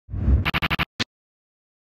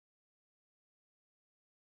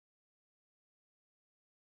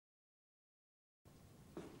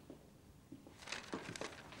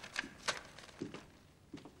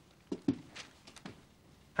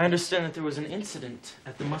I understand that there was an incident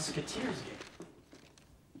at the Musketeers game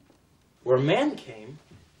where a man came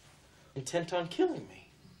intent on killing me.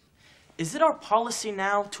 Is it our policy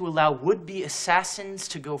now to allow would-be assassins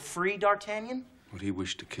to go free, D'Artagnan? What he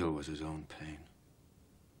wished to kill was his own pain.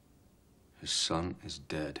 His son is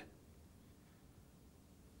dead.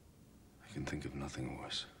 I can think of nothing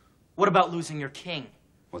worse. What about losing your king?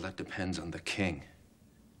 Well, that depends on the king.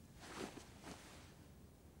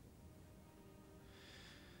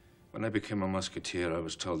 When I became a musketeer, I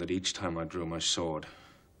was told that each time I drew my sword,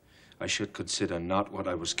 I should consider not what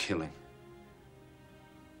I was killing,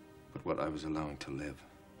 but what I was allowing to live.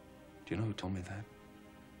 Do you know who told me that?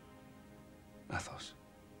 Athos.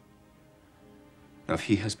 Now, if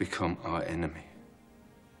he has become our enemy,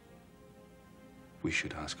 we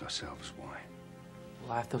should ask ourselves why.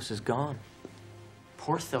 Well, Athos is gone.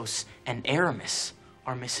 Porthos and Aramis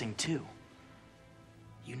are missing too.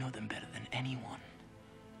 You know them better than anyone.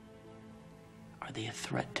 Are they a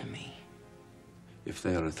threat to me? If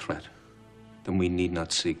they are a threat, then we need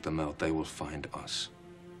not seek them out. They will find us.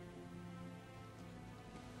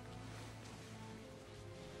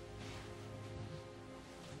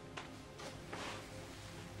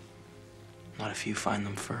 Not if you find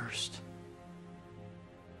them first.